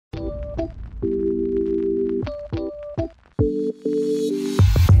Hi,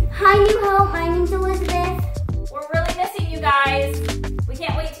 New Hope. My name's Elizabeth. We're really missing you guys. We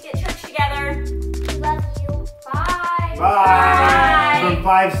can't wait to get church together. We love you. Bye. Bye. From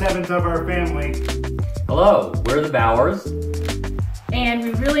 5/7 of our family. Hello, we're the Bowers. And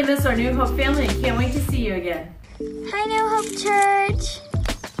we really miss our New Hope family and can't wait to see you again. Hi, New Hope Church.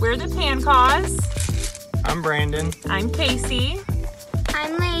 We're the Pancaws. I'm Brandon. I'm Casey.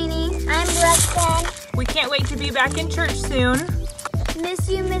 I'm Lainey. I'm Brooklyn. We can't wait to be back in church soon. Miss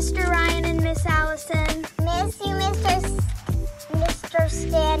you, Mr. Ryan and Miss Allison. Miss you, Mr.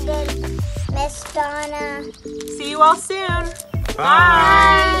 Standen. Miss Donna. See you all soon.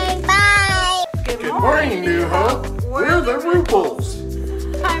 Bye. Bye. Good Morning, New Hope. We're the Ruples.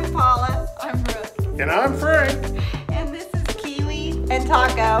 I'm Paula. I'm Brooke. And I'm Frank. And this is Kiwi and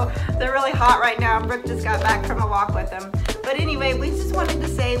Taco. They're really hot right now. Brooke just got back from a walk with them. But anyway, we just wanted to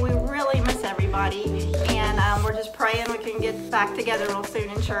say we really miss everybody. And we're just praying we can get back together real soon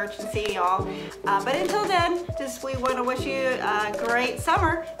in church and see y'all. But until then, we want to wish you a great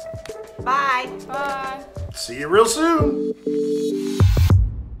summer. Bye. Bye. See you real soon.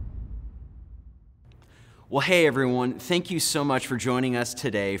 Well, hey everyone, thank you so much for joining us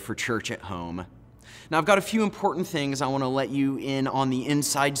today for Church at Home. Now, I've got a few important things I want to let you in on the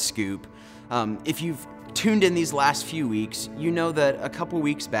inside scoop. If you've tuned in these last few weeks, you know that a couple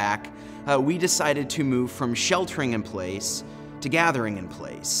weeks back, we decided to move from sheltering in place to gathering in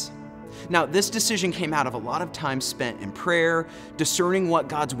place. Now, this decision came out of a lot of time spent in prayer, discerning what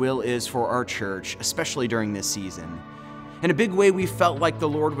God's will is for our church, especially during this season. In a big way, we felt like the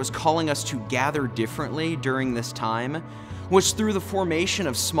Lord was calling us to gather differently during this time, was through the formation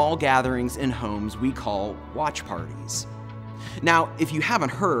of small gatherings in homes we call watch parties. Now, if you haven't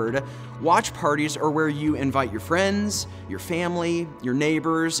heard, watch parties are where you invite your friends, your family, your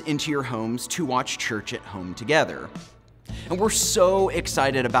neighbors into your homes to watch church at home together. And we're so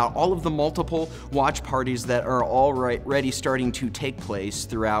excited about all of the multiple watch parties that are already starting to take place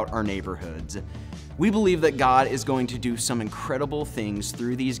throughout our neighborhoods. We believe that God is going to do some incredible things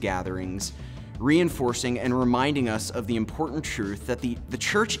through these gatherings, reinforcing and reminding us of the important truth that the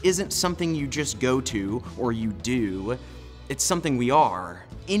church isn't something you just go to or you do, it's something we are,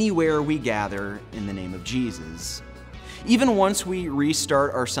 anywhere we gather in the name of Jesus. Even once we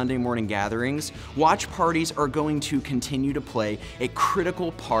restart our Sunday morning gatherings, watch parties are going to continue to play a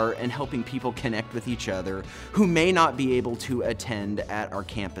critical part in helping people connect with each other who may not be able to attend at our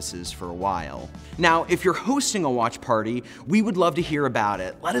campuses for a while. Now, if you're hosting a watch party, we would love to hear about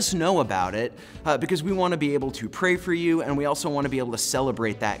it. Let us know about it because we want to be able to pray for you, and we also want to be able to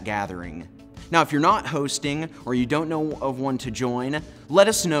celebrate that gathering. Now, if you're not hosting or you don't know of one to join, let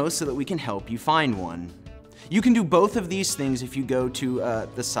us know so that we can help you find one. You can do both of these things if you go to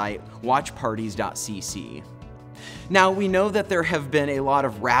the site watchparties.cc. Now, we know that there have been a lot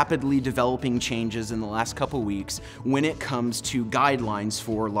of rapidly developing changes in the last couple weeks when it comes to guidelines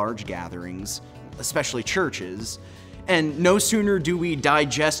for large gatherings, especially churches. And no sooner do we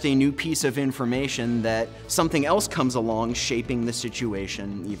digest a new piece of information that something else comes along shaping the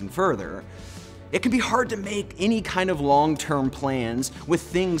situation even further. It can be hard to make any kind of long-term plans with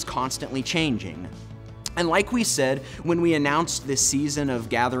things constantly changing. And like we said, when we announced this season of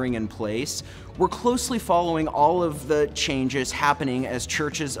Gathering in Place, we're closely following all of the changes happening as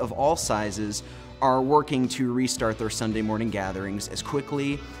churches of all sizes are working to restart their Sunday morning gatherings as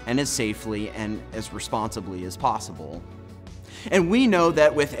quickly and as safely and as responsibly as possible. And we know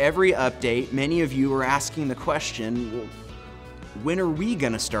that with every update, many of you are asking the question, well, when are we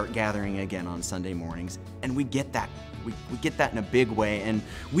gonna start gathering again on Sunday mornings? And we get that. We get that in a big way, and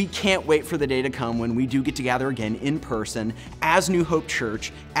we can't wait for the day to come when we do get to gather again in person as New Hope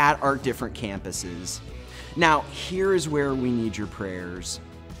Church at our different campuses. Now, here is where we need your prayers.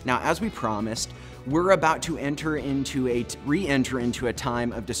 Now, as we promised, we're about to re-enter into a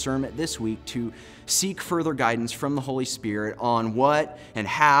time of discernment this week to seek further guidance from the Holy Spirit on what and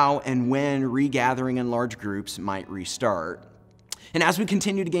how and when regathering in large groups might restart. And as we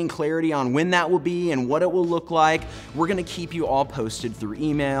continue to gain clarity on when that will be and what it will look like, we're going to keep you all posted through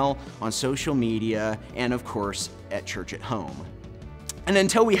email, on social media, and of course, at Church at Home. And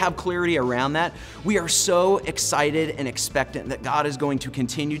until we have clarity around that, we are so excited and expectant that God is going to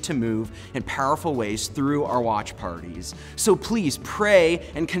continue to move in powerful ways through our watch parties. So please pray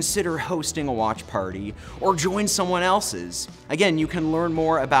and consider hosting a watch party or join someone else's. Again, you can learn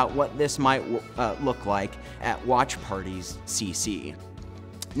more about what this might look like at Watch Parties CC.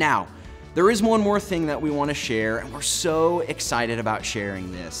 Now, there is one more thing that we want to share, and we're so excited about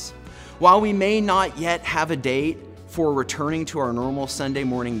sharing this. While we may not yet have a date for returning to our normal Sunday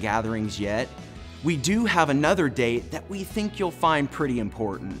morning gatherings yet, we do have another date that we think you'll find pretty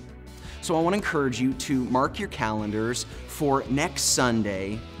important. So I want to encourage you to mark your calendars for next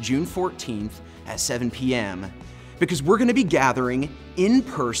Sunday, June 14th at 7 p.m. because we're going to be gathering in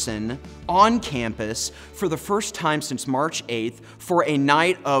person on campus for the first time since March 8th for a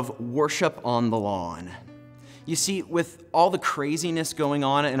night of worship on the lawn. You see, with all the craziness going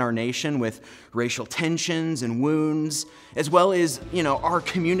on in our nation with racial tensions and wounds, as well as, our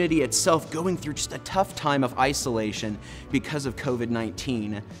community itself going through just a tough time of isolation because of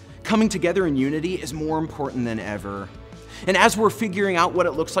COVID-19, coming together in unity is more important than ever. And as we're figuring out what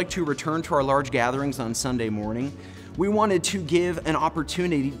it looks like to return to our large gatherings on Sunday morning, we wanted to give an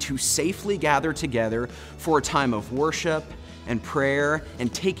opportunity to safely gather together for a time of worship and prayer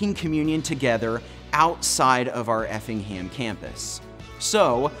and taking communion together outside of our Effingham campus.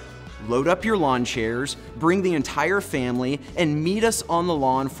 So, load up your lawn chairs, bring the entire family, and meet us on the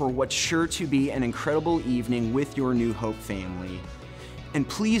lawn for what's sure to be an incredible evening with your New Hope family. And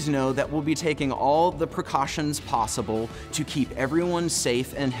please know that we'll be taking all the precautions possible to keep everyone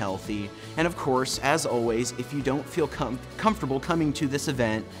safe and healthy. And of course, as always, if you don't feel comfortable coming to this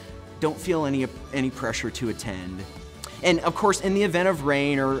event, don't feel any pressure to attend. And of course, in the event of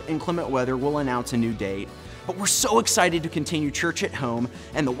rain or inclement weather, we'll announce a new date. But we're so excited to continue Church at Home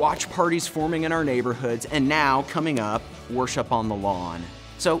and the watch parties forming in our neighborhoods, and now, coming up, worship on the lawn.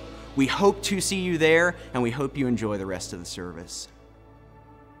 So we hope to see you there, and we hope you enjoy the rest of the service.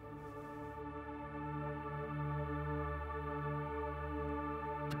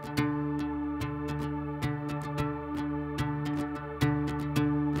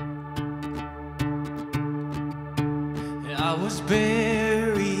 I was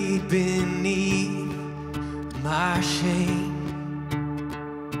buried beneath my shame.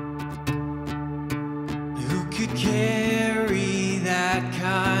 Who could carry that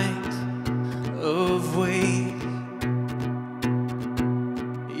kind of weight?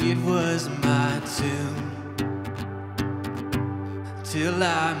 It was my tomb till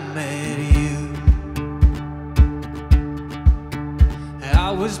I met you.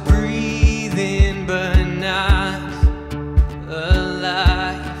 I was breathing but not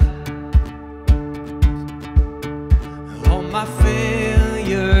alive. All my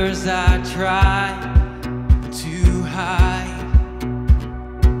failures I tried to hide.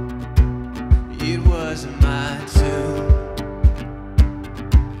 It was my tomb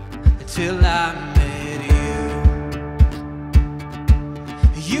till I met you.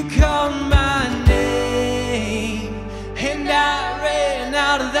 You called my name and I ran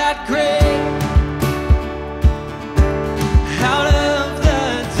out of that grave. Out of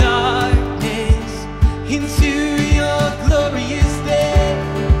the darkness into your glorious day.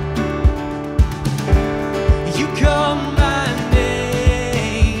 You called my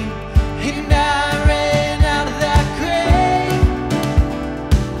name and I ran out of that grave.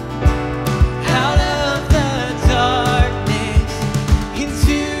 Out of the darkness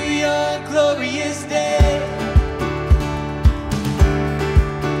into your glorious day.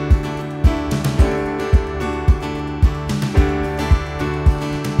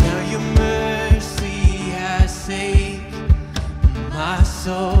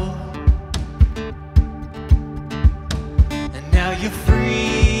 Soul. And now your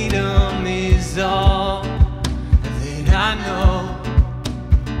freedom is all that I know.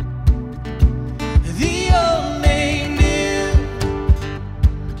 The old name knew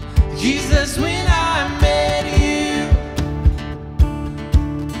Jesus when I met you.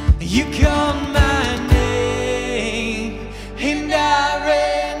 You called my name and I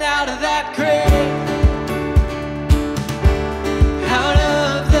ran out of that grave.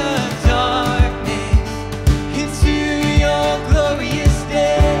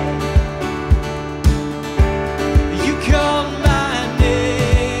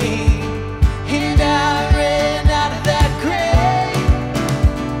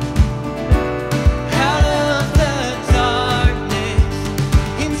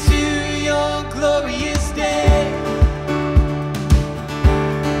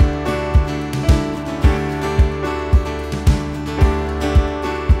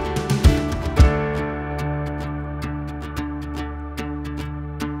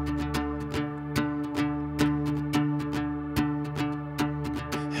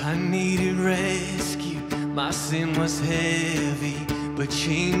 Sin was heavy, but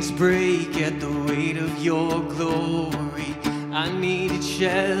chains break at the weight of your glory. I needed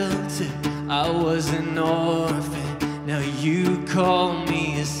shelter, I was an orphan. Now you call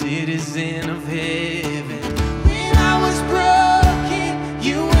me a citizen of heaven. When I was broken,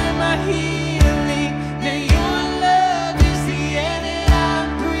 you were my healing. Now your love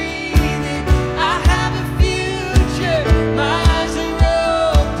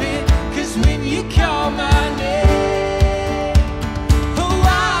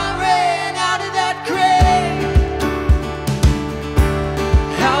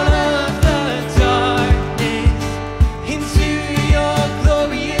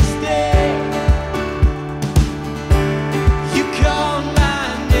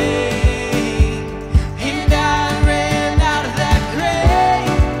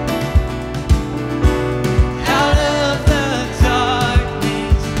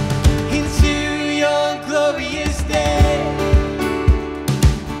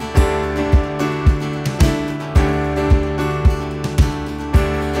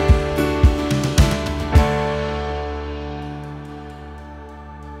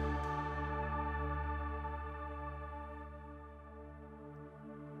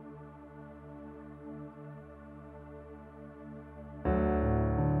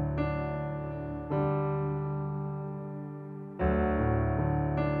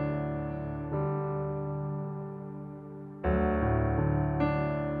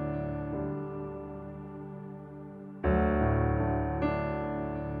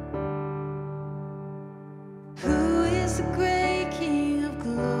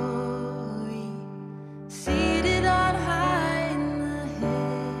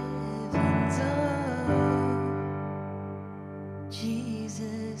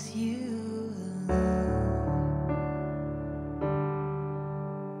Jesus, you alone.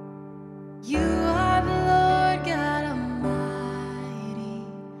 You are the Lord God Almighty,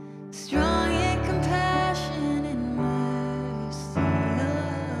 strong in compassion and mercy.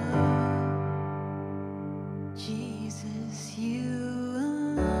 Oh, Jesus, you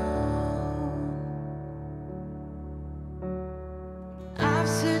alone. I've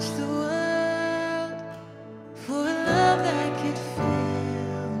searched the world for a love that could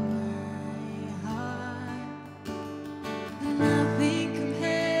fill my heart. Nothing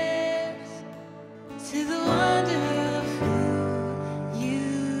compares to the wonder of who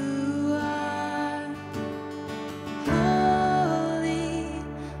you are. Holy,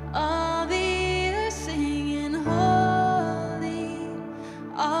 all the earth singing holy,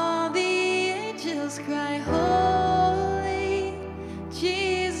 all the angels cry holy,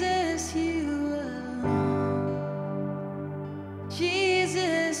 Jesus, you alone.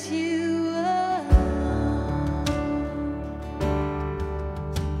 Jesus, you alone.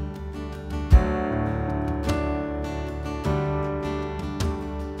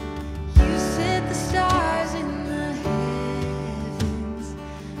 You set the stars in the heavens.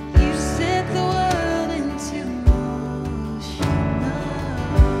 You set the world into motion.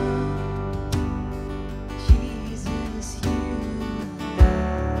 Oh, Jesus, you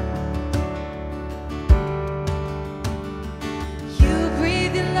alone. You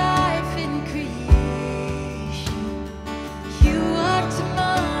breathe your life in creation. You walked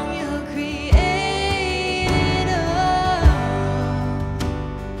among your created.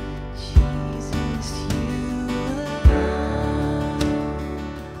 Jesus, you alone.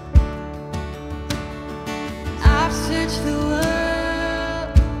 I've searched the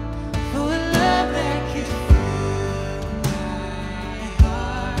world for a love that could fill my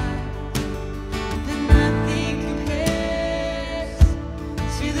heart, but nothing compares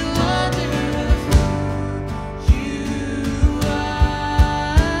to the wonder of who you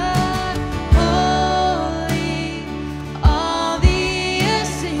are. Holy, all the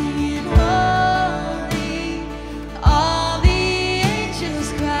earth singing holy, all the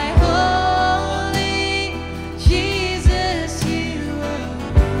angels cry holy, Jesus, you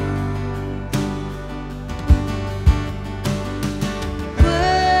alone.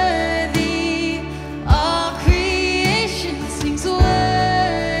 Worthy, all creation sings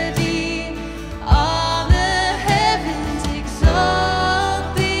worthy, all the heavens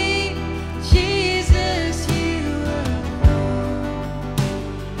exalt thee, Jesus, you alone.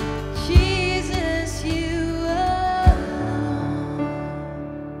 Jesus, you alone.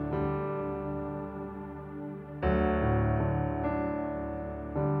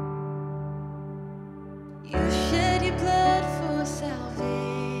 You shed your blood for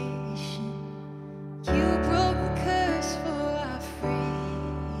salvation. You broke the curse for our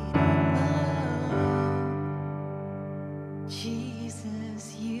freedom. Oh,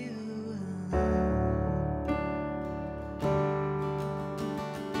 Jesus, you alone.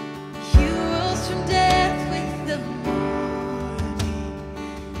 You rose from death with the morning.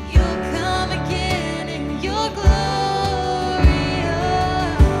 You'll come again in your glory.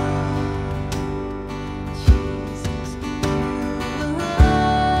 Oh, Jesus, you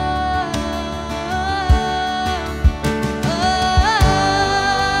alone. Oh,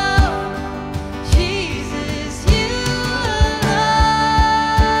 Jesus, you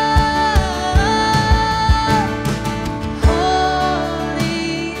alone.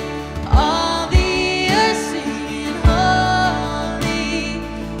 Holy, all the earth singing holy,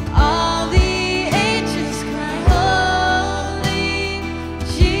 all the angels cry holy,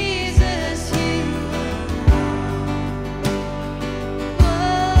 Jesus, you alone.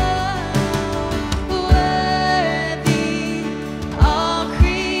 Worthy, all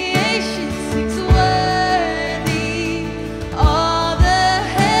creation sings worthy, all the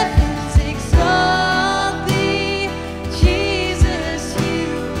heavens exalt thee, Jesus, you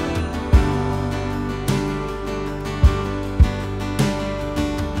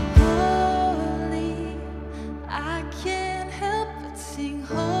holy. I can't help but sing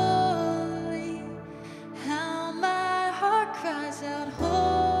holy. How my heart cries out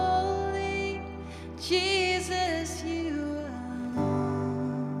holy, Jesus, you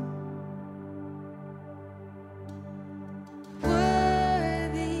alone.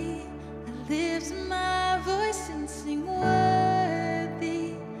 Worthy, I lift my voice and sing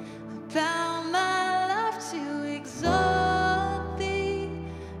worthy. I bow my life to exalt thee,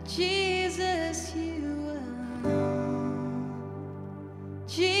 Jesus, you alone.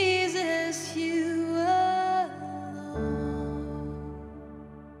 Jesus, you alone.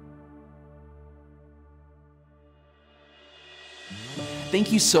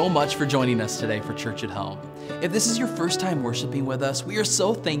 Thank you so much for joining us today for Church at Home. If this is your first time worshiping with us, we are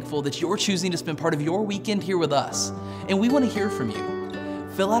so thankful that you're choosing to spend part of your weekend here with us, and we want to hear from you.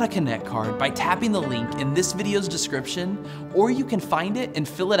 Fill out a Connect card by tapping the link in this video's description, or you can find it and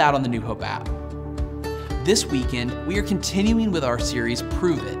fill it out on the New Hope app. This weekend, we are continuing with our series,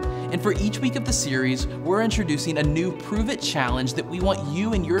 Prove It, and for each week of the series, we're introducing a new Prove It challenge that we want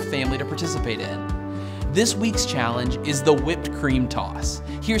you and your family to participate in. This week's challenge is the whipped cream toss.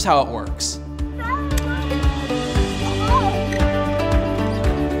 Here's how it works.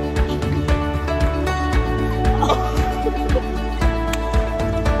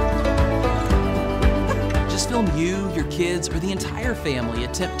 Just film you, your kids, or the entire family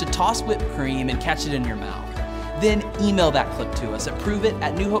attempt to toss whipped cream and catch it in your mouth. Then email that clip to us at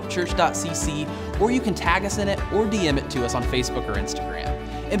proveit@newhopechurch.cc, or you can tag us in it or DM it to us on Facebook or Instagram.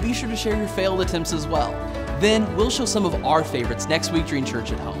 And be sure to share your failed attempts as well. Then we'll show some of our favorites next week during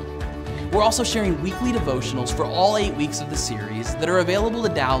Church at Home. We're also sharing weekly devotionals for all 8 weeks of the series that are available to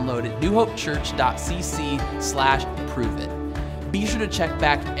download at newhopechurch.cc/proveit. Be sure to check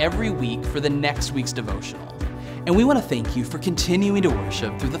back every week for the next week's devotional. And we want to thank you for continuing to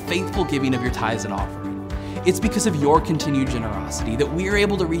worship through the faithful giving of your tithes and offering. It's because of your continued generosity that we are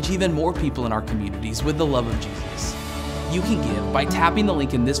able to reach even more people in our communities with the love of Jesus. You can give by tapping the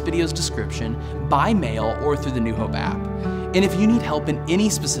link in this video's description, by mail, or through the New Hope app. And if you need help in any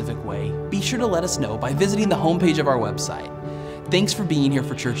specific way, be sure to let us know by visiting the homepage of our website. Thanks for being here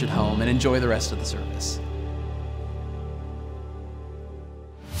for Church at Home, and enjoy the rest of the service.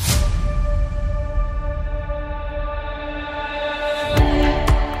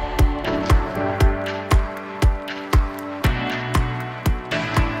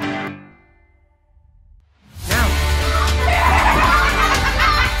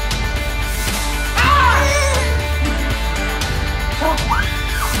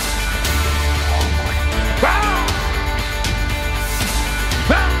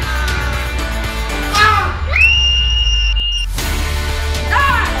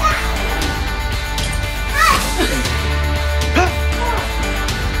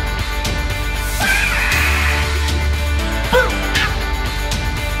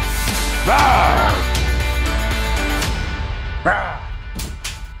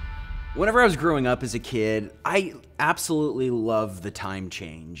 Whenever I was growing up as a kid, I absolutely loved the time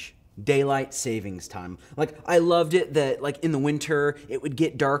change. Daylight savings time. Like, I loved it that, like, in the winter, it would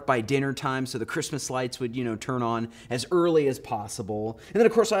get dark by dinner time, so the Christmas lights would, turn on as early as possible. And then,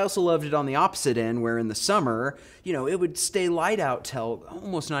 of course, I also loved it on the opposite end, where in the summer, it would stay light out till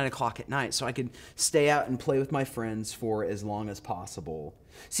almost 9 o'clock at night, so I could stay out and play with my friends for as long as possible.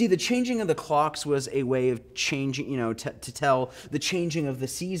 See, the changing of the clocks was a way of changing, to tell the changing of the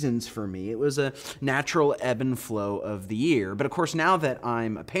seasons for me. It was a natural ebb and flow of the year. But of course, now that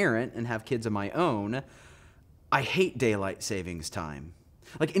I'm a parent and have kids of my own, I hate daylight savings time.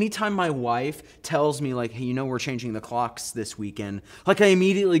 Like, anytime my wife tells me, like, hey, we're changing the clocks this weekend, like, I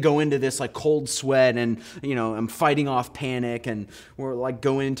immediately go into this, like, cold sweat and, I'm fighting off panic, and we're, like,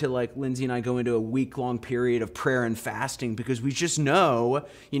 Lindsay and I go into a week-long period of prayer and fasting because we just know,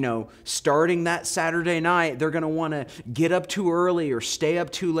 starting that Saturday night, they're going to want to get up too early or stay up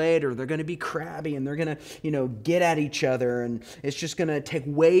too late, or they're going to be crabby and they're going to, get at each other, and it's just going to take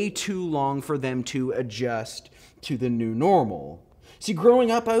way too long for them to adjust to the new normal. See, growing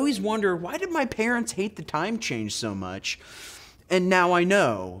up, I always wondered, why did my parents hate the time change so much? And now I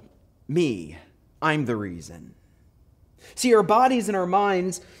know, I'm the reason. See, our bodies and our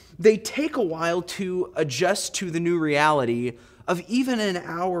minds, they take a while to adjust to the new reality of even an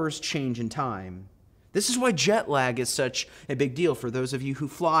hour's change in time. This is why jet lag is such a big deal for those of you who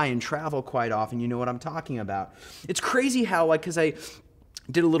fly and travel quite often. You know what I'm talking about. It's crazy how, because I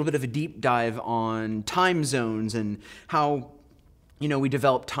did a little bit of a deep dive on time zones and how we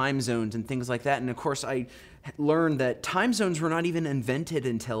developed time zones and things like that. And of course, I learned that time zones were not even invented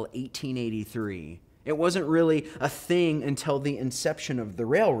until 1883. It wasn't really a thing until the inception of the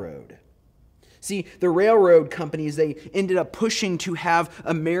railroad. See, the railroad companies, they ended up pushing to have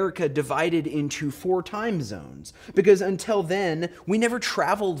America divided into 4 time zones, because until then, we never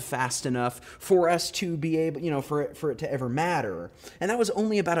traveled fast enough for us to be able, for it to ever matter. And that was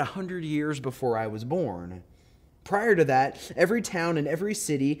only about 100 years before I was born. Prior to that, every town and every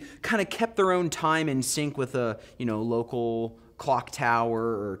city kind of kept their own time in sync with a, local clock tower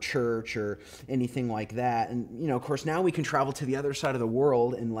or church or anything like that. And, of course, now we can travel to the other side of the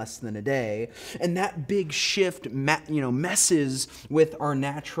world in less than a day. And that big shift, messes with our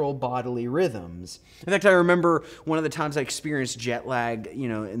natural bodily rhythms. In fact, I remember one of the times I experienced jet lag,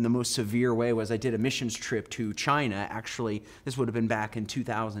 in the most severe way was I did a missions trip to China. Actually, this would have been back in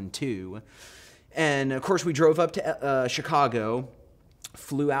 2002. And, of course, we drove up to Chicago,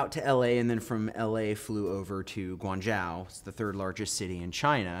 flew out to LA, and then from LA flew over to Guangzhou. It's the third largest city in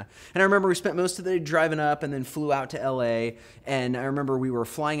China. And I remember we spent most of the day driving up and then flew out to LA. And I remember we were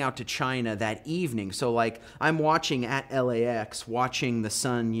flying out to China that evening. So I'm watching at LAX, watching the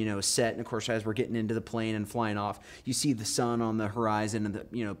sun, set. And of course, as we're getting into the plane and flying off, you see the sun on the horizon and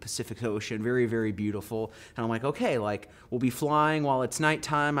the, Pacific Ocean. Very, very beautiful. And I'm like, okay, we'll be flying while it's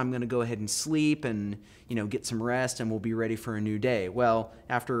nighttime. I'm going to go ahead and sleep and, get some rest, and we'll be ready for a new day. Well,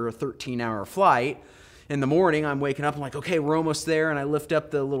 after a 13-hour flight, in the morning, I'm waking up, I'm like, okay, we're almost there, and I lift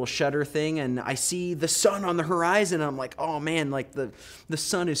up the little shutter thing, and I see the sun on the horizon, and I'm like, oh man, the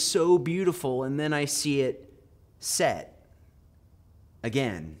sun is so beautiful, and then I see it set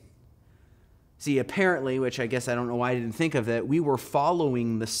again. See, apparently, which I guess I don't know why I didn't think of that, we were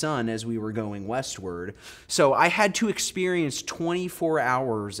following the sun as we were going westward, so I had to experience 24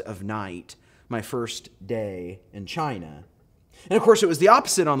 hours of night my first day in China. And of course, it was the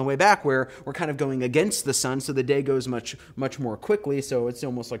opposite on the way back, where we're kind of going against the sun, so the day goes much, much more quickly, so it's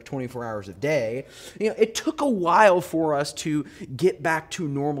almost like 24 hours a day. It took a while for us to get back to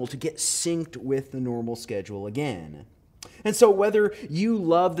normal, to get synced with the normal schedule again. And so whether you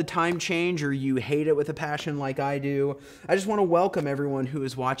love the time change or you hate it with a passion like I do, I just want to welcome everyone who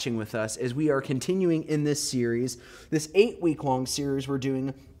is watching with us as we are continuing in this series, this 8-week-long series we're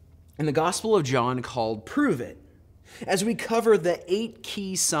doing in the Gospel of John called Prove It, as we cover the 8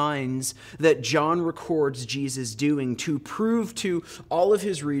 key signs that John records Jesus doing to prove to all of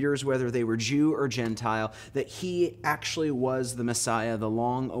his readers, whether they were Jew or Gentile, that he actually was the Messiah, the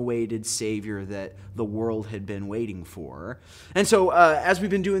long-awaited Savior that the world had been waiting for. And so as we've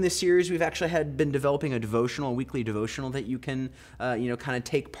been doing this series, we've actually been developing a weekly devotional that you can kind of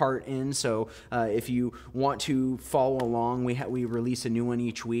take part in. So if you want to follow along, we release a new one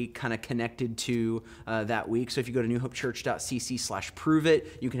each week, kind of connected to that week. So if you go to newhopechurch.cc/prove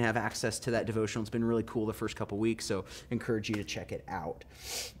it, you can have access to that devotional. It's been really cool the first couple weeks, so I encourage you to check it out.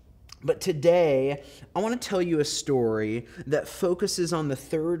 But today, I want to tell you a story that focuses on the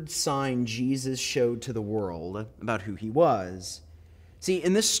third sign Jesus showed to the world about who he was. See,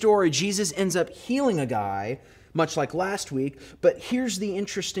 in this story, Jesus ends up healing a guy, much like last week, but here's the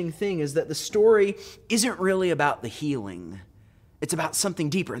interesting thing, is that the story isn't really about the healing. It's about something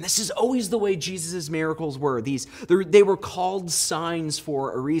deeper. And this is always the way Jesus' miracles were. They were called signs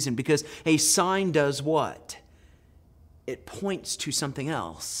for a reason, because a sign does what? It points to something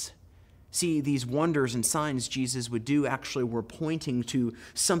else. See, these wonders and signs Jesus would do actually were pointing to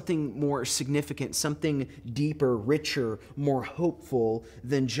something more significant, something deeper, richer, more hopeful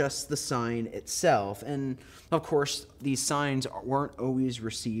than just the sign itself. And of course, these signs weren't always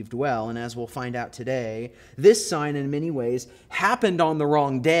received well. And as we'll find out today, this sign in many ways happened on the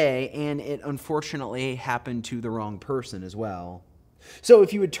wrong day, and it unfortunately happened to the wrong person as well. So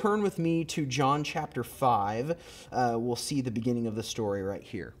if you would turn with me to John chapter 5, we'll see the beginning of the story right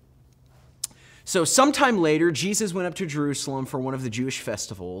here. So sometime later, Jesus went up to Jerusalem for one of the Jewish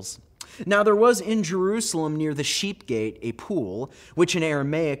festivals. Now there was in Jerusalem near the Sheep Gate a pool, which in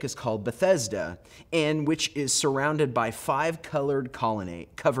Aramaic is called Bethesda, and which is surrounded by 5 covered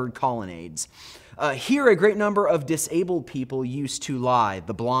colonnades. Here a great number of disabled people used to lie,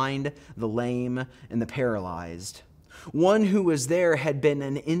 the blind, the lame, and the paralyzed. One who was there had been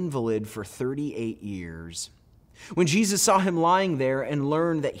an invalid for 38 years. When Jesus saw him lying there and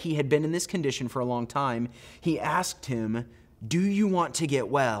learned that he had been in this condition for a long time, he asked him, "Do you want to get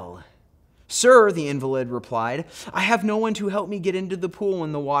well?" "Sir," the invalid replied, "I have no one to help me get into the pool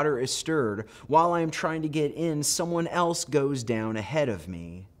when the water is stirred. While I am trying to get in, someone else goes down ahead of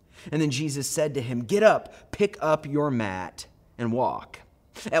me." And then Jesus said to him, "Get up, pick up your mat, and walk."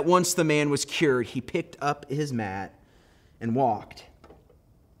 At once the man was cured. He picked up his mat and walked.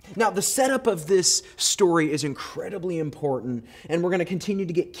 Now, the setup of this story is incredibly important, and we're going to continue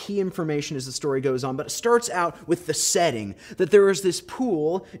to get key information as the story goes on, but it starts out with the setting, that there is this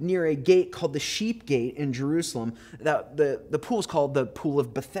pool near a gate called the Sheep Gate in Jerusalem. The pool is called the Pool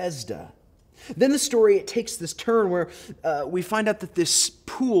of Bethesda. Then the story, it takes this turn where we find out that this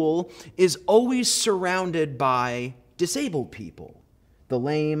pool is always surrounded by disabled people, the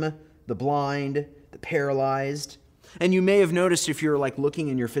lame, the blind, the paralyzed. And you may have noticed, if you're like looking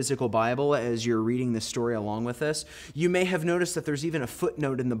in your physical Bible as you're reading this story along with us, you may have noticed that there's even a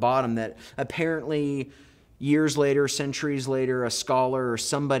footnote in the bottom that apparently years later, centuries later, a scholar or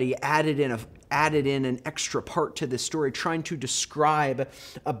somebody added in an extra part to this story, trying to describe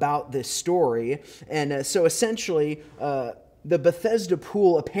about this story. And so essentially, the Bethesda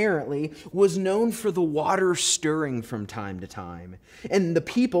pool apparently was known for the water stirring from time to time. And the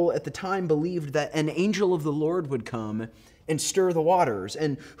people at the time believed that an angel of the Lord would come and stir the waters.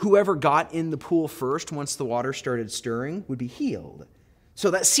 And whoever got in the pool first, once the water started stirring, would be healed. So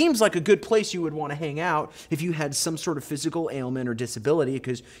that seems like a good place you would want to hang out if you had some sort of physical ailment or disability,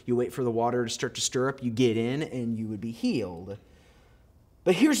 because you wait for the water to start to stir up, you get in, and you would be healed.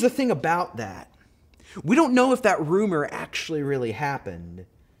 But here's the thing about that. We don't know if that rumor actually really happened,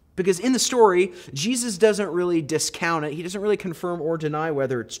 because in the story, Jesus doesn't really discount it. He doesn't really confirm or deny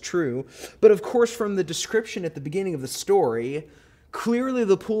whether it's true. But of course, from the description at the beginning of the story, clearly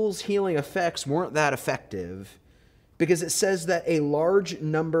the pool's healing effects weren't that effective, because it says that a large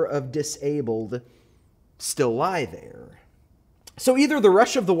number of disabled still lie there. So either the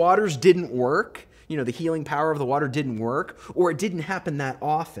rush of the waters didn't work, the healing power of the water didn't work, or it didn't happen that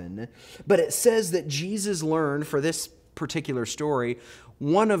often. But it says that Jesus learned, for this particular story,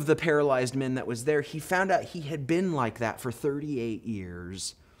 one of the paralyzed men that was there, he found out he had been like that for 38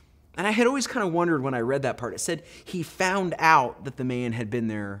 years. And I had always kind of wondered when I read that part. It said he found out that the man had been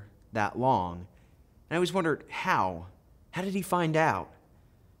there that long. And I always wondered, how? How did he find out?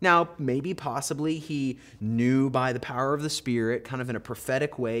 Now, maybe possibly he knew by the power of the Spirit, kind of in a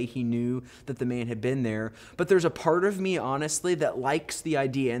prophetic way, he knew that the man had been there. But there's a part of me, honestly, that likes the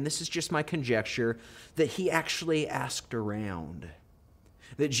idea, and this is just my conjecture, that he actually asked around.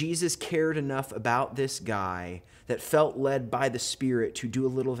 That Jesus cared enough about this guy that felt led by the Spirit to do a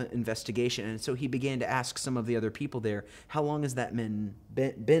little investigation. And so he began to ask some of the other people there, how long has that man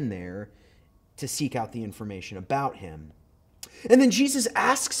been there, to seek out the information about him. And then Jesus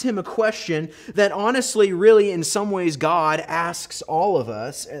asks him a question that honestly, really, in some ways, God asks all of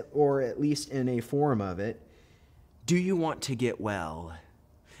us, or at least in a form of it. Do you want to get well?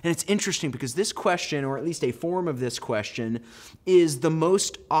 And it's interesting because this question, or at least a form of this question, is the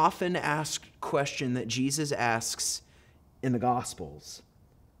most often asked question that Jesus asks in the Gospels.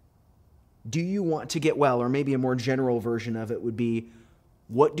 Do you want to get well? Or maybe a more general version of it would be,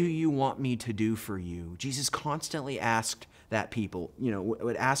 what do you want me to do for you? Jesus constantly asked that people,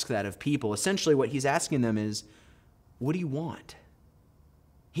 would ask that of people. Essentially what he's asking them is, what do you want?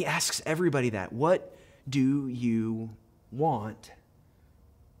 He asks everybody that. What do you want?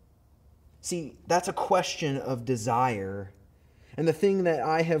 See, that's a question of desire. And the thing that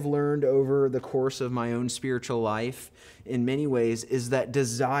I have learned over the course of my own spiritual life in many ways is that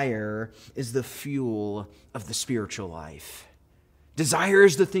desire is the fuel of the spiritual life. Desire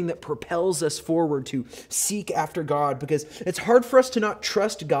is the thing that propels us forward to seek after God, because it's hard for us to not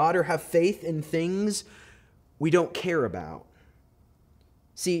trust God or have faith in things we don't care about.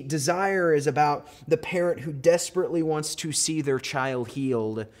 See, desire is about the parent who desperately wants to see their child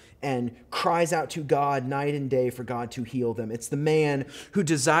healed and cries out to God night and day for God to heal them. It's the man who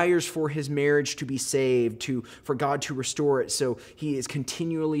desires for his marriage to be saved, for God to restore it, so he is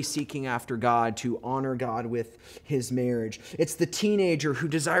continually seeking after God to honor God with his marriage. It's the teenager who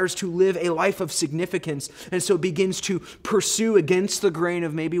desires to live a life of significance and so begins to pursue against the grain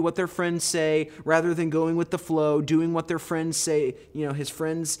of maybe what their friends say rather than going with the flow, doing what their friends say, his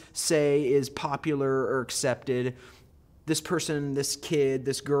friends say is popular or accepted. This person, this kid,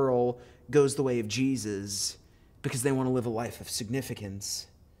 this girl goes the way of Jesus because they want to live a life of significance.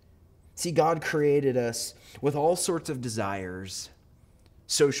 See, God created us with all sorts of desires,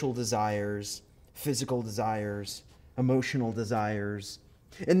 social desires, physical desires, emotional desires.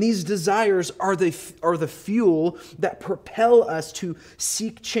 And these desires are the fuel that propel us to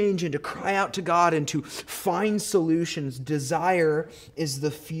seek change and to cry out to God and to find solutions. Desire is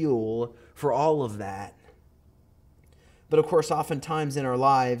the fuel for all of that. But of course, oftentimes in our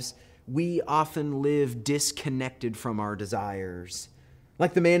lives, we often live disconnected from our desires.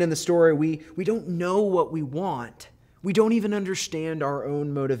 Like the man in the story, we don't know what we want. We don't even understand our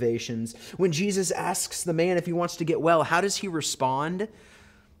own motivations. When Jesus asks the man if he wants to get well, how does he respond?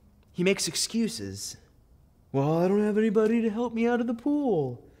 He makes excuses. Well, I don't have anybody to help me out of the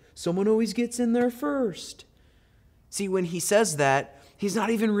pool. Someone always gets in there first. See, when he says that, he's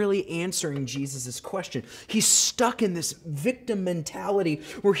not even really answering Jesus' question. He's stuck in this victim mentality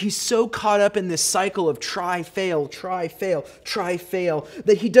where he's so caught up in this cycle of try, fail, try, fail, try, fail,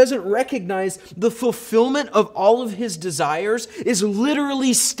 that he doesn't recognize the fulfillment of all of his desires is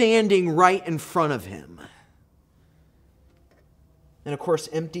literally standing right in front of him. And of course,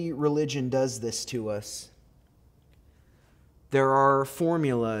 empty religion does this to us. There are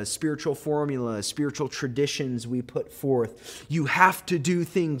formulas, spiritual traditions we put forth. You have to do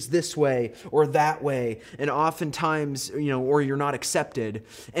things this way or that way. And oftentimes, or you're not accepted.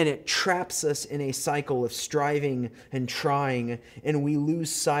 And it traps us in a cycle of striving and trying. And we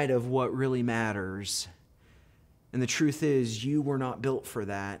lose sight of what really matters. And the truth is, you were not built for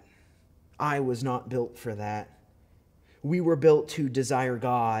that. I was not built for that. We were built to desire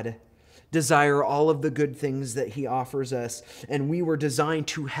God, desire all of the good things that He offers us, and we were designed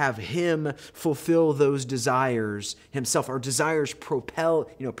to have Him fulfill those desires Himself. Our desires propel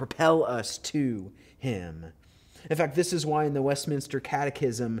us to Him. In fact, this is why in the Westminster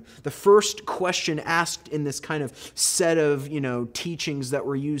Catechism, the first question asked in this kind of set of, teachings that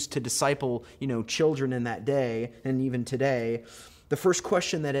were used to disciple, children in that day and even today, the first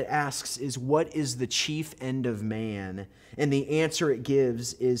question that it asks is, what is the chief end of man? And the answer it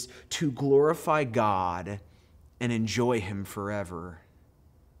gives is to glorify God and enjoy Him forever.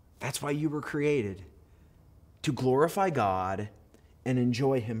 That's why you were created, to glorify God and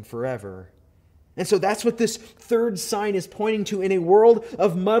enjoy Him forever. And so that's what this third sign is pointing to. In a world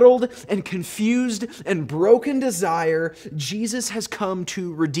of muddled and confused and broken desire, Jesus has come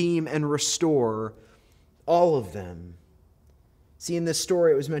to redeem and restore all of them. See, in this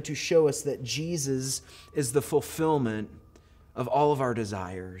story, it was meant to show us that Jesus is the fulfillment of all of our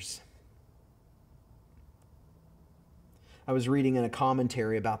desires. I was reading in a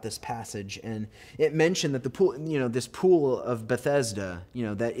commentary about this passage, and it mentioned that the pool, this pool of Bethesda,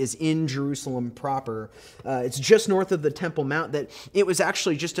 that is in Jerusalem proper, it's just north of the Temple Mount, that it was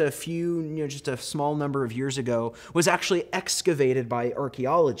actually just a small number of years ago, was actually excavated by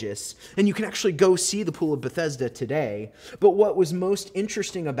archaeologists. And you can actually go see the pool of Bethesda today. But what was most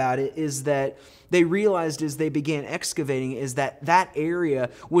interesting about it is that they realized as they began excavating is that that area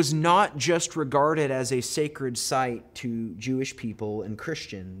was not just regarded as a sacred site to Jewish people and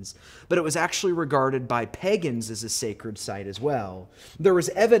Christians, but it was actually regarded by pagans as a sacred site as well. There was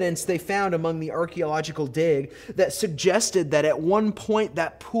evidence they found among the archaeological dig that suggested that at one point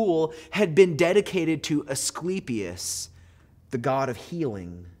that pool had been dedicated to Asclepius, the god of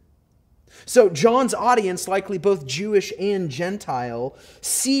healing. So John's audience, likely both Jewish and Gentile,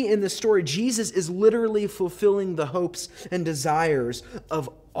 see in this story Jesus is literally fulfilling the hopes and desires of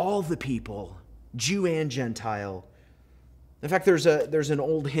all the people, Jew and Gentile. In fact, there's an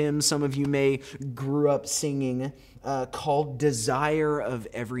old hymn some of you may grew up singing called Desire of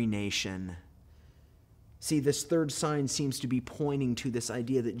Every Nation. See, this third sign seems to be pointing to this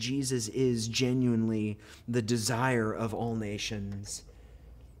idea that Jesus is genuinely the desire of all nations.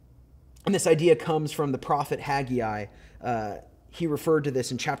 And this idea comes from the prophet Haggai. He referred to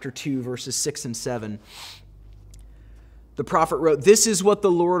this in chapter 2, verses 6 and 7. The prophet wrote, "This is what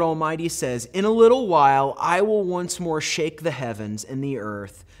the Lord Almighty says, in a little while I will once more shake the heavens and the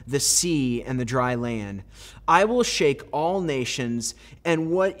earth, the sea and the dry land. I will shake all nations, and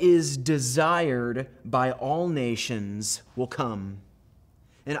what is desired by all nations will come.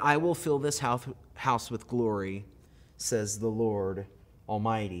 And I will fill this house with glory, says the Lord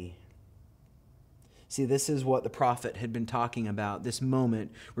Almighty." See, this is what the prophet had been talking about, this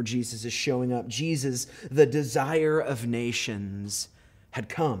moment where Jesus is showing up. Jesus, the desire of nations, had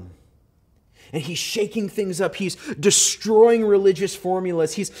come. And He's shaking things up. He's destroying religious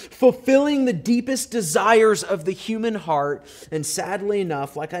formulas. He's fulfilling the deepest desires of the human heart. And sadly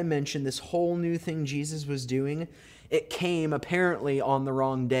enough, like I mentioned, this whole new thing Jesus was doing, it came apparently on the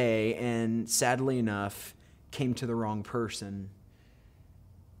wrong day, and sadly enough, came to the wrong person.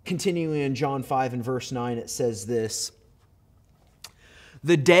 Continuing in John 5 and verse 9, it says this,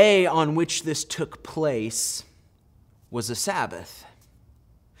 "The day on which this took place was a Sabbath.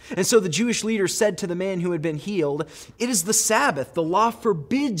 And so the Jewish leaders said to the man who had been healed, 'It is the Sabbath. The law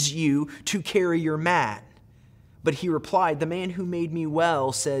forbids you to carry your mat.' But he replied, 'The man who made me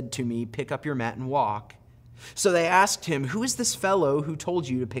well said to me, pick up your mat and walk.' So they asked him, 'Who is this fellow who told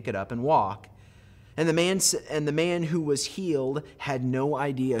you to pick it up and walk?' And the man who was healed had no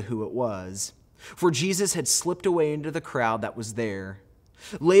idea who it was, for Jesus had slipped away into the crowd that was there.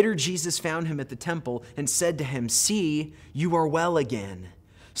 Later, Jesus found him at the temple and said to him, 'See, you are well again.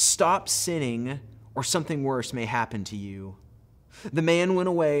 Stop sinning, or something worse may happen to you.' The man went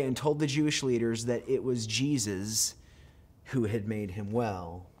away and told the Jewish leaders that it was Jesus who had made him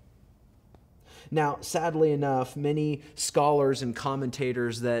well." Now, sadly enough, many scholars and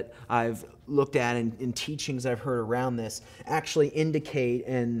commentators that I've looked at in teachings I've heard around this actually indicate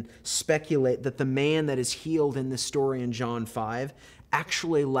and speculate that the man that is healed in this story in John 5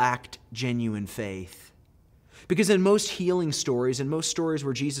 actually lacked genuine faith. Because in most healing stories, in most stories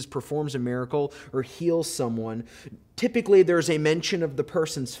where Jesus performs a miracle or heals someone, typically there's a mention of the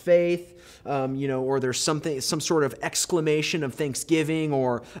person's faith, or there's some sort of exclamation of thanksgiving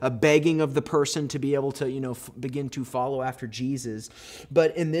or a begging of the person to be able to, begin to follow after Jesus.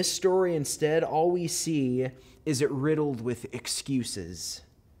 But in this story, instead, all we see is it riddled with excuses.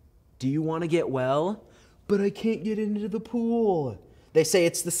 Do you want to get well? But I can't get into the pool. They say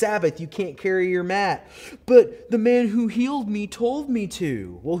it's the Sabbath, you can't carry your mat. But the man who healed me told me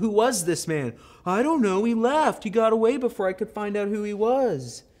to. Well, who was this man? I don't know, he left. He got away before I could find out who he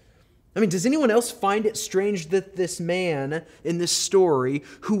was. I mean, does anyone else find it strange that this man in this story,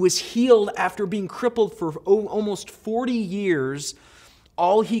 who was healed after being crippled for almost 40 years,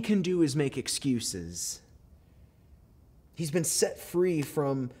 all he can do is make excuses? He's been set free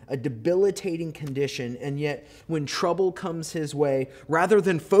from a debilitating condition, and yet when trouble comes his way, rather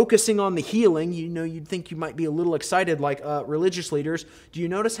than focusing on the healing, you'd think you might be a little excited like religious leaders. Do you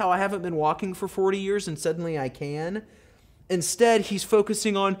notice how I haven't been walking for 40 years and suddenly I can? Instead, he's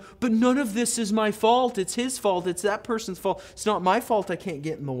focusing on, but none of this is my fault. It's his fault. It's that person's fault. It's not my fault I can't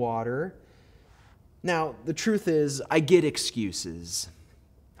get in the water. Now, the truth is, I get excuses.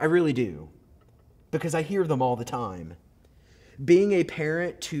 I really do, because I hear them all the time. Being a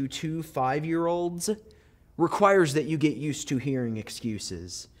parent to 2 5-year-olds requires that you get used to hearing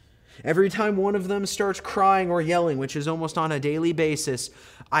excuses. Every time one of them starts crying or yelling, which is almost on a daily basis,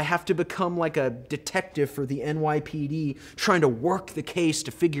 I have to become like a detective for the NYPD trying to work the case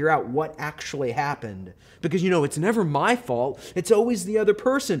to figure out what actually happened. Because, it's never my fault. It's always the other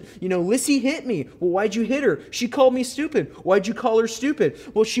person. Lissy hit me. Well, why'd you hit her? She called me stupid. Why'd you call her stupid?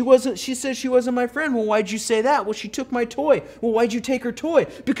 Well, she said she wasn't my friend. Well, why'd you say that? Well, she took my toy. Well, why'd you take her toy?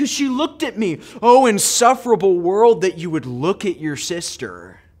 Because she looked at me. Oh, insufferable world that you would look at your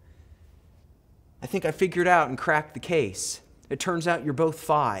sister. I think I figured out and cracked the case. It turns out you're both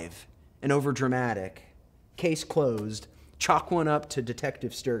 5 and overdramatic. Case closed. Chalk one up to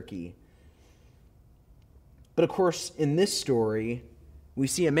Detective Sturkey. But of course, in this story, we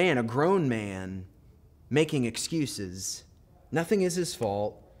see a grown man, making excuses. Nothing is his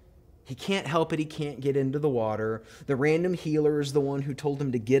fault. He can't help it. He can't get into the water. The random healer is the one who told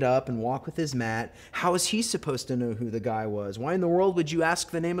him to get up and walk with his mat. How is he supposed to know who the guy was? Why in the world would you ask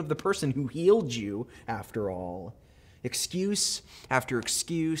the name of the person who healed you, after all? Excuse after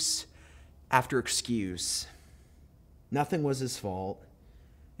excuse after excuse. Nothing was his fault.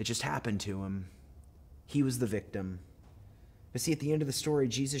 It just happened to him. He was the victim. But see, at the end of the story,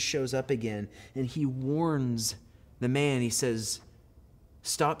 Jesus shows up again, and he warns the man. He says,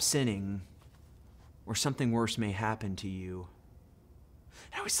 stop sinning, or something worse may happen to you.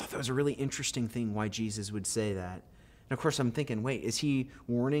 I always thought that was a really interesting thing, why Jesus would say that. And of course, I'm thinking, wait, is he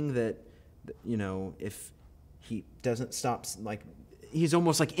warning that, if he doesn't stop, he's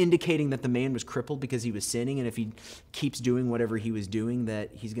almost like indicating that the man was crippled because he was sinning, and if he keeps doing whatever he was doing,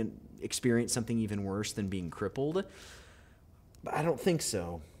 that he's going to experience something even worse than being crippled? But I don't think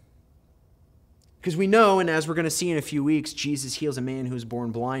so. Because we know, and as we're going to see in a few weeks, Jesus heals a man who was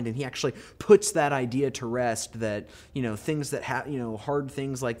born blind, and he actually puts that idea to rest that, things that hard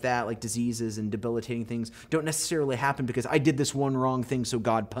things like that, like diseases and debilitating things, don't necessarily happen because I did this one wrong thing, so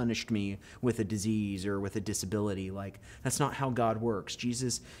God punished me with a disease or with a disability. That's not how God works.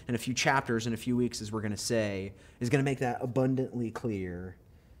 Jesus, in a few chapters, in a few weeks, as we're going to say, is going to make that abundantly clear.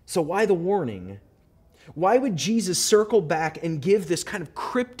 So why the warning? Why would Jesus circle back and give this kind of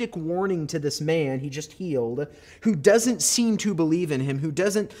cryptic warning to this man he just healed, who doesn't seem to believe in him, who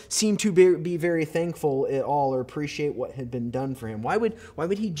doesn't seem to be very thankful at all or appreciate what had been done for him? Why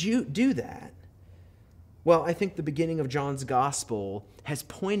would he do that? Well, I think the beginning of John's gospel has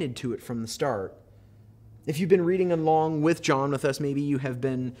pointed to it from the start. If you've been reading along with John with us, maybe you have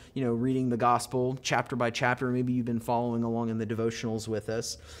been, reading the gospel chapter by chapter, or maybe you've been following along in the devotionals with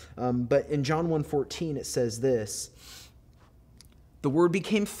us. But in John 1:14, it says this: "The Word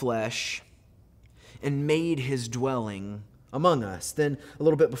became flesh and made his dwelling among us." Then a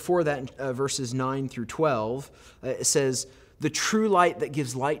little bit before that, verses 9 through 12, it says, "The true light that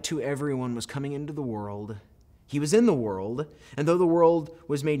gives light to everyone was coming into the world. He was in the world, and though the world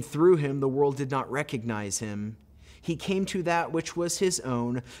was made through him, the world did not recognize him. He came to that which was his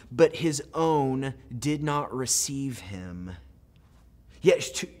own, but his own did not receive him.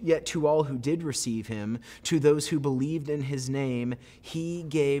 Yet to all who did receive him, to those who believed in his name, he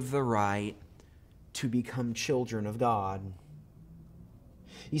gave the right to become children of God."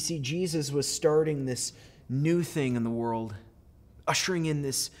 You see, Jesus was starting this new thing in the world, ushering in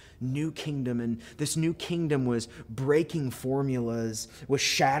this new kingdom, and this new kingdom was breaking formulas, was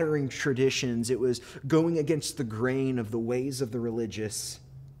shattering traditions. It was going against the grain of the ways of the religious.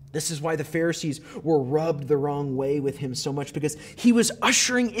 This is why the Pharisees were rubbed the wrong way with him so much, because he was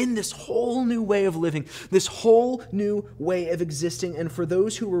ushering in this whole new way of living, this whole new way of existing. And for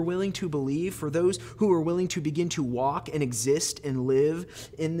those who were willing to believe, for those who were willing to begin to walk and exist and live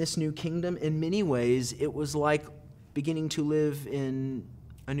in this new kingdom, in many ways, it was like beginning to live in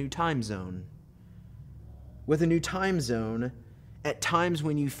a new time zone. With a new time zone, at times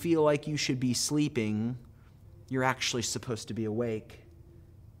when you feel like you should be sleeping, you're actually supposed to be awake.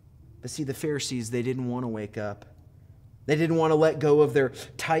 But see, the Pharisees, they didn't want to wake up. They didn't want to let go of their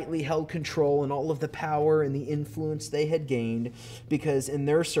tightly held control and all of the power and the influence they had gained, because in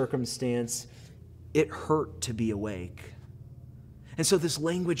their circumstance, it hurt to be awake. And so this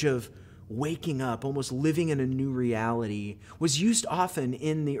language of waking up, almost living in a new reality, was used often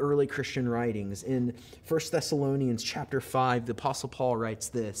in the early Christian writings. In 1 Thessalonians chapter 5, the Apostle Paul writes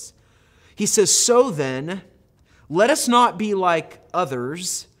this. He says, "So then, let us not be like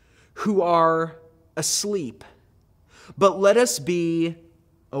others who are asleep, but let us be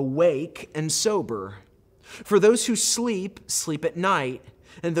awake and sober. For those who sleep, sleep at night,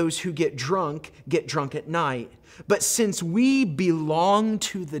 and those who get drunk at night. But since we belong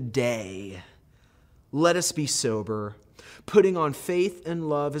to the day, let us be sober, putting on faith and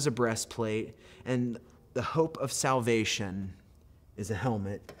love as a breastplate, and the hope of salvation is a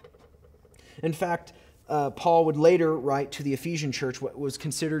helmet." In fact, Paul would later write to the Ephesian church what was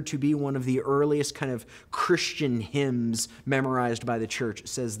considered to be one of the earliest kind of Christian hymns memorized by the church. It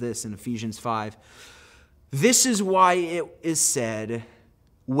says this in Ephesians 5. "This is why it is said,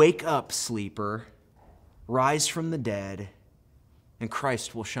 'Wake up, sleeper, rise from the dead, and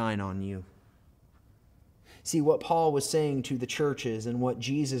Christ will shine on you.'" See, what Paul was saying to the churches and what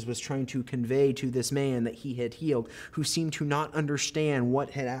Jesus was trying to convey to this man that he had healed, who seemed to not understand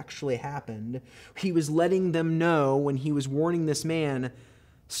what had actually happened, he was letting them know when he was warning this man,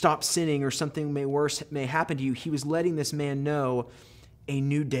 stop sinning or something worse may happen to you. He was letting this man know a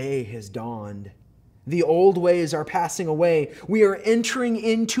new day has dawned. The old ways are passing away. We are entering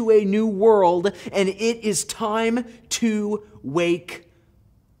into a new world, and it is time to wake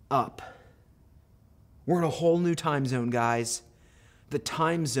up. We're in a whole new time zone, guys. The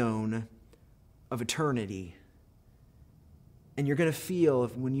time zone of eternity. And you're going to feel,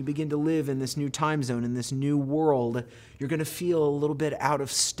 when you begin to live in this new time zone, in this new world, you're going to feel a little bit out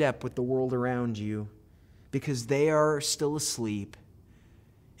of step with the world around you, because they are still asleep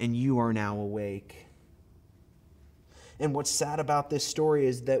and you are now awake. And what's sad about this story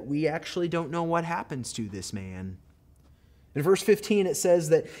is that we actually don't know what happens to this man. In verse 15, it says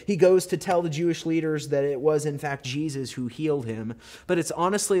that he goes to tell the Jewish leaders that it was, in fact, Jesus who healed him. But it's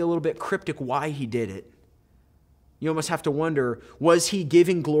honestly a little bit cryptic why he did it. You almost have to wonder, was he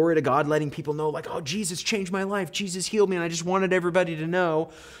giving glory to God, letting people know, like, oh, Jesus changed my life, Jesus healed me, and I just wanted everybody to know?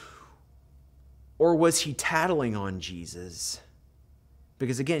 Or was he tattling on Jesus?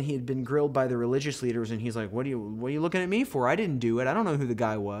 Because again, he had been grilled by the religious leaders, and he's like, what are you looking at me for? I didn't do it. I don't know who the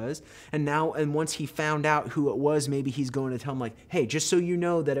guy was. And once he found out who it was, maybe he's going to tell him, like, hey, just so you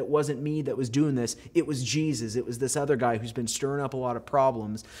know that it wasn't me that was doing this, it was Jesus. It was this other guy who's been stirring up a lot of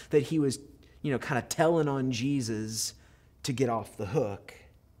problems, that he was, kind of telling on Jesus to get off the hook.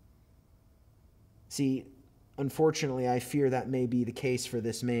 See, unfortunately, I fear that may be the case for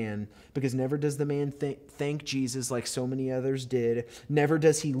this man, because never does the man thank Jesus like so many others did. Never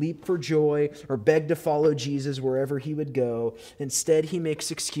does he leap for joy or beg to follow Jesus wherever he would go. Instead, he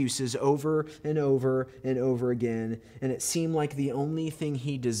makes excuses over and over and over again, and it seemed like the only thing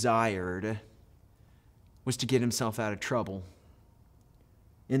he desired was to get himself out of trouble.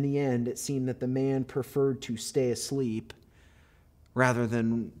 In the end, it seemed that the man preferred to stay asleep rather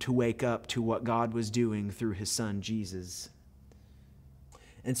than to wake up to what God was doing through his son, Jesus.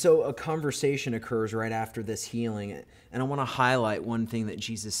 And so a conversation occurs right after this healing, and I want to highlight one thing that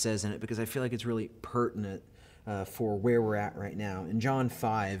Jesus says in it, because I feel like it's really pertinent for where we're at right now. In John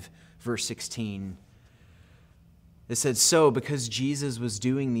 5, verse 16, it said, "So because Jesus was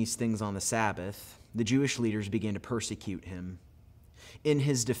doing these things on the Sabbath, the Jewish leaders began to persecute him. In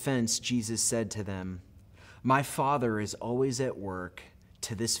his defense, Jesus said to them, 'My Father is always at work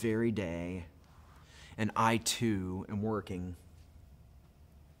to this very day, and I too am working.'"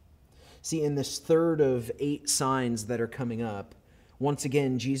 See, in this third of 8 signs that are coming up, once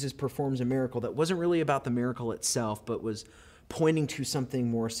again, Jesus performs a miracle that wasn't really about the miracle itself, but was pointing to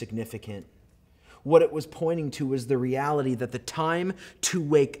something more significant. What it was pointing to was the reality that the time to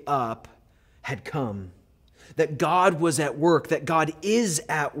wake up had come. that God was at work, that God is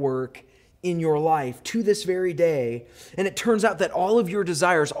at work in your life to this very day. And it turns out that all of your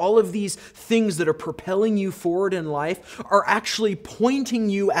desires, all of these things that are propelling you forward in life are actually pointing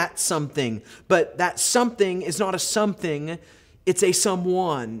you at something. But that something is not a something, it's a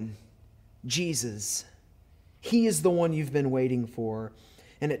someone, Jesus. He is the one you've been waiting for.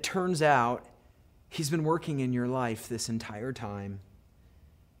 And it turns out He's been working in your life this entire time.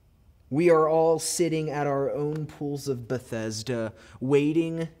 We are all sitting at our own pools of Bethesda,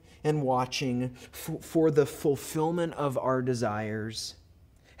 waiting and watching for the fulfillment of our desires,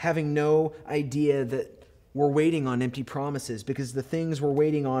 having no idea that we're waiting on empty promises, because the things we're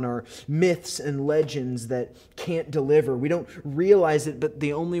waiting on are myths and legends that can't deliver. We don't realize it, but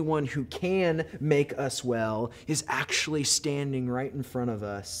the only one who can make us well is actually standing right in front of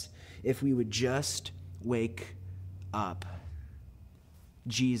us if we would just wake up.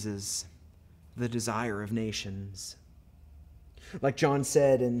 Jesus, the desire of nations. Like John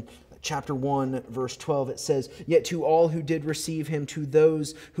said in chapter 1, verse 12, it says, "Yet to all who did receive him, to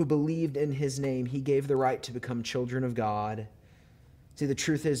those who believed in his name, he gave the right to become children of God." See, the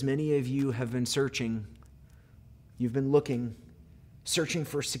truth is, many of you have been searching. You've been looking, searching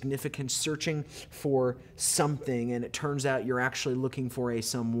for significance, searching for something, and it turns out you're actually looking for a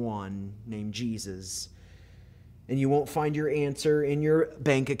someone named Jesus. And you won't find your answer in your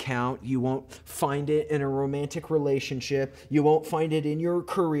bank account. You won't find it in a romantic relationship. You won't find it in your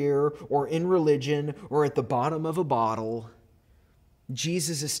career or in religion or at the bottom of a bottle.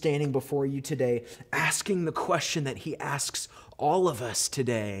 Jesus is standing before you today, asking the question that he asks all of us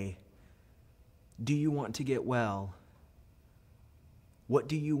today. Do you want to get well? What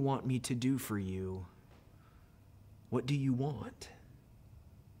do you want me to do for you? What do you want?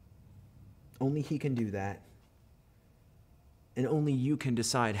 Only he can do that. And only you can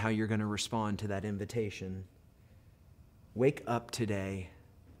decide how you're going to respond to that invitation. Wake up today.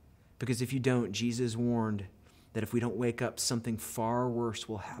 Because if you don't, Jesus warned that if we don't wake up, something far worse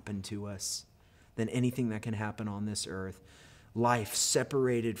will happen to us than anything that can happen on this earth. Life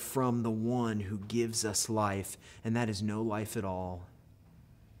separated from the one who gives us life, and that is no life at all.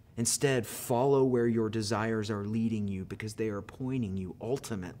 Instead, follow where your desires are leading you, because they are pointing you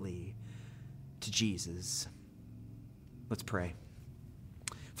ultimately to Jesus. Let's pray.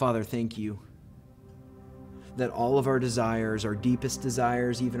 Father, thank you that all of our desires, our deepest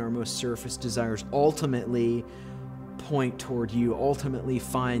desires, even our most surface desires, ultimately point toward you, ultimately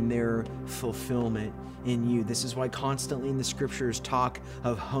find their fulfillment in you. This is why constantly in the scriptures talk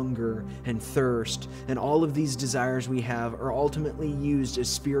of hunger and thirst, and all of these desires we have are ultimately used as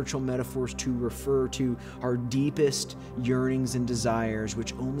spiritual metaphors to refer to our deepest yearnings and desires,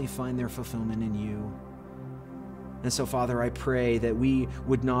 which only find their fulfillment in you. And so, Father, I pray that we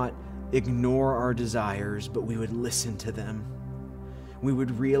would not ignore our desires, but we would listen to them. We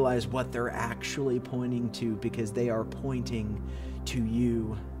would realize what they're actually pointing to, because they are pointing to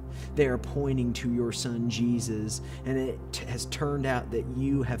you. They are pointing to your Son, Jesus. And it has turned out that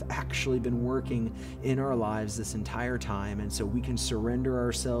you have actually been working in our lives this entire time. And so we can surrender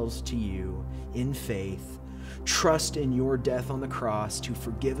ourselves to you in faith, trust in your death on the cross to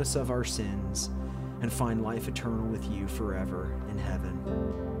forgive us of our sins, and find life eternal with you forever in heaven.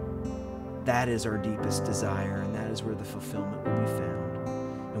 That is our deepest desire, and that is where the fulfillment will be found.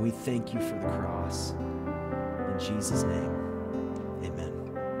 And we thank you for the cross. In Jesus' name, amen.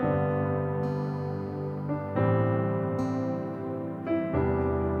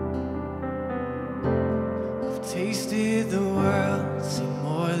 I've tasted the world, seen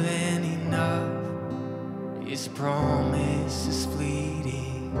more than enough. His promise is fleeting.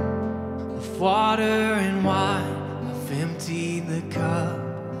 Water and wine, I've emptied the cup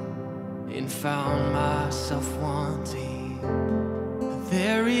and found myself wanting.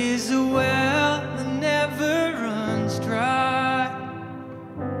 There is a well that never runs dry,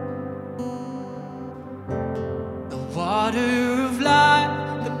 the water of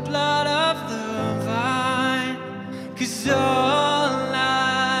life, the blood of the vine. 'Cause all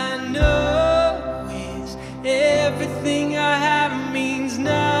I know is everything I have means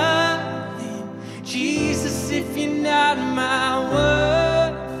nothing. Jesus, if you're not my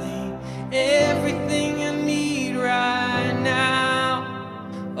worth thing, everything I need right now,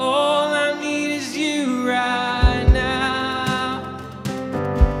 all I need is you right now.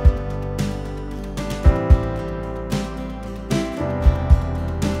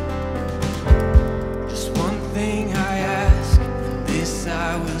 Just one thing I ask, and this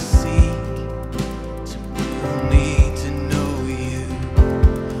I will seek, to only to know you,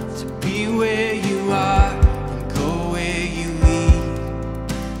 to be where you are and go where you lead.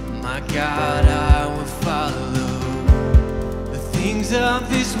 My God, I will follow things of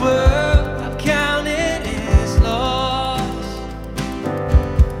this world I've counted as lost.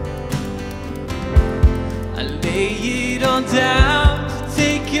 I lay it all down to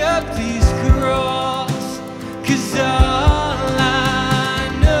take up this cross, 'cause all I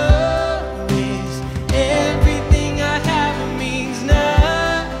know is everything I have means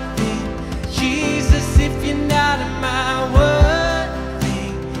nothing. Jesus, if you're not in my one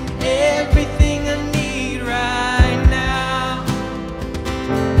thing, everything I need right now.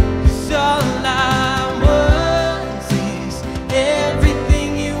 'Cause all I want is everything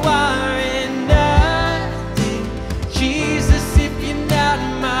you are and nothing. Jesus, if you're not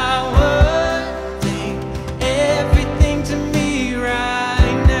in my one thing, everything to me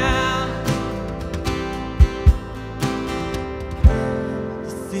right now.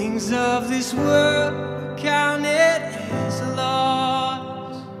 The things of this world are counted as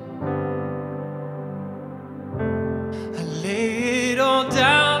lost. I lay it all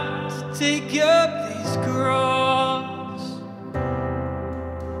down to take up this cross.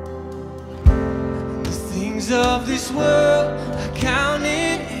 The things of this world I count